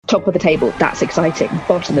top of the table, that's exciting.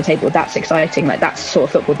 Bottom of the table, that's exciting. Like, that's the sort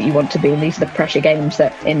of football that you want to be. And these are the pressure games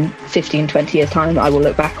that in 15, 20 years' time I will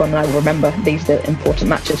look back on and I will remember. These are the important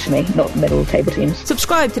matches for me, not the middle table teams.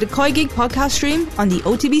 Subscribe to the Koi Gig podcast stream on the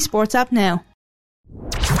OTB Sports app now.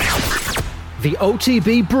 The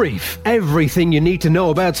OTB Brief. Everything you need to know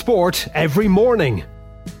about sport every morning.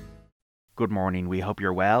 Good morning, we hope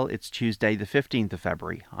you're well. It's Tuesday the 15th of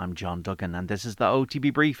February. I'm John Duggan and this is the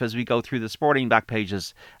OTB Brief as we go through the sporting back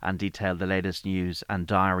pages and detail the latest news and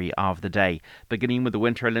diary of the day. Beginning with the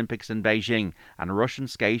Winter Olympics in Beijing, and Russian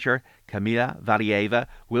skater Kamila Valieva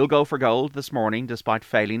will go for gold this morning despite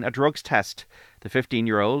failing a drugs test. The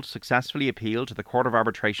 15-year-old successfully appealed to the Court of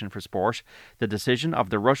Arbitration for Sport the decision of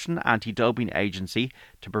the Russian anti-doping agency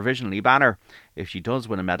to provisionally ban her. If she does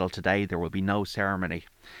win a medal today, there will be no ceremony.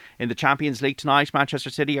 In the Champions League tonight, Manchester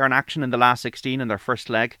City are in action in the last 16 in their first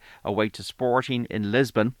leg away to Sporting in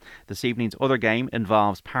Lisbon. This evening's other game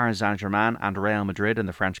involves Paris Saint-Germain and Real Madrid in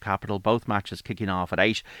the French capital, both matches kicking off at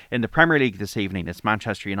 8. In the Premier League this evening, it's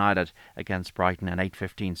Manchester United against Brighton, an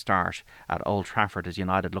 8:15 start at Old Trafford as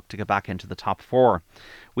United look to get back into the top 4.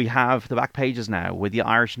 We have the back pages now with the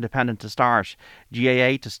Irish Independent to start.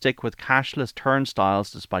 GAA to stick with cashless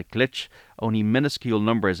turnstiles despite glitch. Only minuscule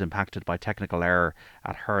numbers impacted by technical error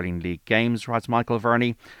at hurling league games, writes Michael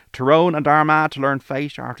Verney. Tyrone and Armagh to learn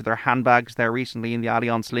fate after their handbags there recently in the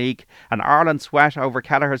Allianz League. And Ireland sweat over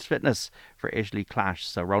Kelleher's fitness for Italy clash.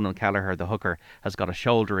 So Ronan Kelleher, the hooker, has got a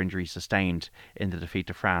shoulder injury sustained in the defeat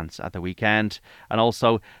to France at the weekend. And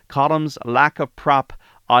also Column's lack of prop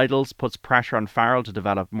idols puts pressure on Farrell to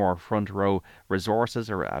develop more front row resources,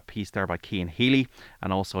 or a piece there by Cian Healy.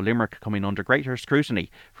 And also Limerick coming under greater scrutiny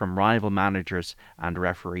from rival managers and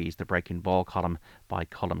referees, the breaking ball column by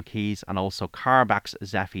Cullum Keys. And also Carbacks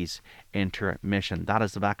Zeffy's intermission. That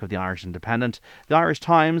is the back of the Irish Independent. The Irish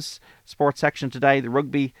Times sports section today, the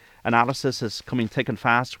rugby analysis is coming thick and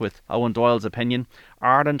fast with Owen Doyle's opinion.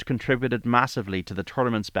 Ireland contributed massively to the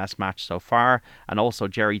tournament's best match so far, and also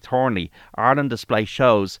Jerry Thornley. Ireland display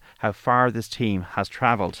shows how far this team has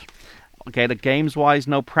travelled. Okay, the games-wise,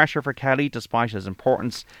 no pressure for Kelly despite his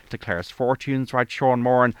importance to Clare's fortunes, writes Sean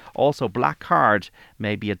Moran. Also, black card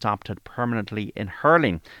may be adopted permanently in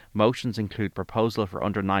hurling. Motions include proposal for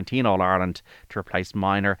under-19 All-Ireland to replace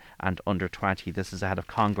minor and under-20. This is ahead of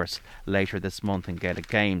Congress later this month in Gaelic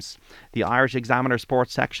Games. The Irish Examiner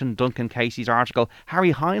sports section, Duncan Casey's article,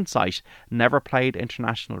 Harry Hindsight never played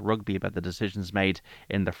international rugby, about the decisions made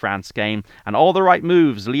in the France game. And all the right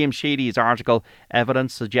moves, Liam Sheedy's article,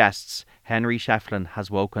 evidence suggests Henry Shefflin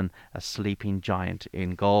has woken a sleeping giant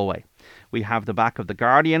in Galway. We have the back of The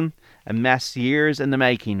Guardian. A mess years in the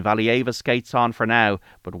making. Valieva skates on for now,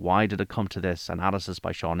 but why did it come to this? Analysis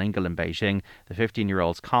by Sean Ingle in Beijing. The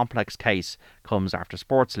 15-year-old's complex case comes after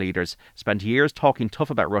sports leaders spent years talking tough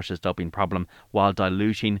about Russia's doping problem while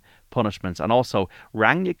diluting punishments. And also,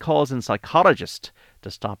 Rangnick calls in psychologist to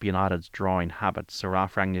stop United's drawing habit. Sir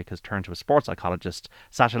Ralph Rangnick has turned to a sports psychologist,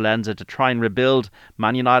 Sacha Lenza, to try and rebuild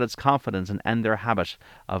Man United's confidence and end their habit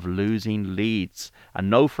of losing leads. And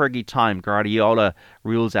no Fergie time, Guardiola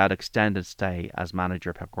rules out extended stay as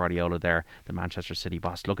manager. Pep Guardiola there, the Manchester City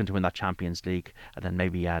boss, looking to win that Champions League and then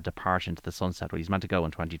maybe depart into the sunset. Well, he's meant to go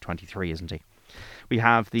in 2023, isn't he? We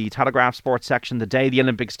have the Telegraph sports section. The day the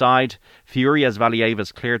Olympics died, fury as Valieva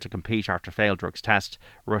is cleared to compete after failed drugs test.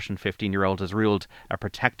 Russian 15-year-old is ruled a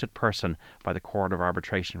protected person by the Court of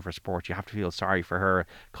Arbitration for Sport. You have to feel sorry for her,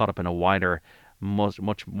 caught up in a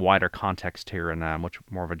much wider context here, and much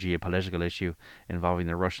more of a geopolitical issue involving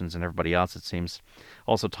the Russians and everybody else, it seems.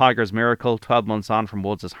 Also, Tiger's miracle, 12 months on from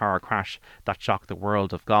Woods' horror crash that shocked the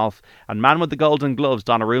world of golf. And man with the golden gloves,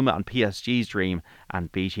 Donnarumma and PSG's dream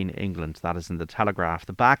and beating England. That is in the Telegraph.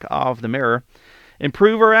 The back of the Mirror.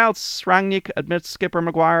 Improve or else, Rangnick admits skipper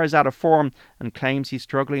Maguire is out of form and claims he's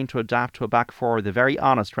struggling to adapt to a back four. The very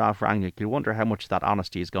honest Ralph Rangnick. You wonder how much that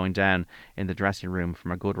honesty is going down in the dressing room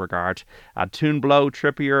from a good regard. Toon Blow,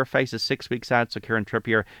 Trippier faces 6 weeks out. So Kieran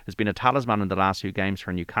Trippier has been a talisman in the last few games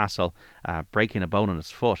for Newcastle, breaking a bone in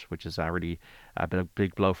his foot, which is really a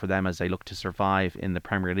big blow for them as they look to survive in the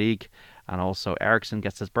Premier League. And also Eriksen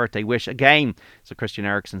gets his birthday wish again. So Christian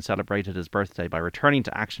Eriksen celebrated his birthday by returning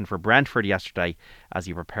to action for Brentford yesterday as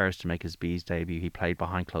he prepares to make his Bees debut. He played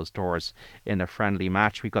behind closed doors in a friendly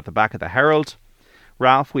match. We've got the back of the Herald.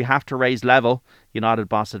 Ralph, we have to raise level. United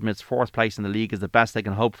boss admits fourth place in the league is the best they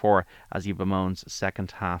can hope for as he bemoans second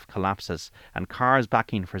half collapses. And Carr's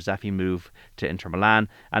backing for Zeffy move to Inter Milan.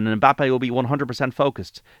 And Mbappe will be 100%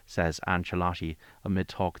 focused, says Ancelotti, amid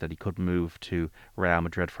talk that he could move to Real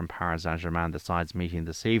Madrid from Paris Saint-Germain, the sides meeting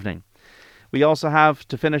this evening. We also have,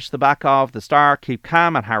 to finish the back of the Star, keep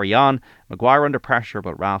calm and Harry on. Maguire under pressure,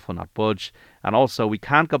 but Ralph will not budge. And also, we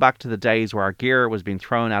can't go back to the days where our gear was being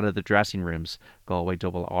thrown out of the dressing rooms. Galway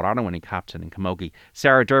double All-Ireland winning captain in Camogie.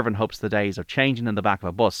 Sarah Dervin hopes the days of changing in the back of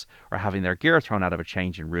a bus or having their gear thrown out of a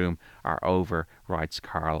changing room are over, writes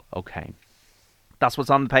Carl O'Kane. That's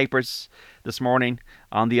what's on the papers this morning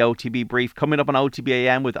on the OTB Brief. Coming up on OTB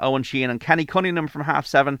AM with Owen Sheehan and Kenny Cunningham from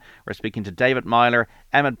 7:30. We're speaking to David Myler,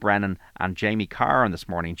 Emmett Brennan and Jamie Carr on this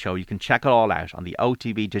morning's show. You can check it all out on the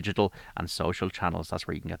OTB digital and social channels. That's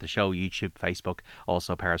where you can get the show, YouTube, Facebook,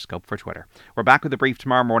 also Periscope for Twitter. We're back with the Brief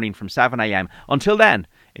tomorrow morning from 7 a.m. Until then,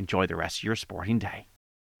 enjoy the rest of your sporting day.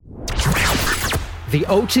 The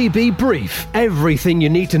OTB Brief. Everything you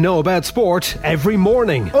need to know about sport every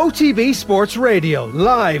morning. OTB Sports Radio.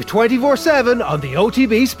 Live 24/7 on the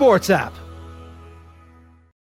OTB Sports app.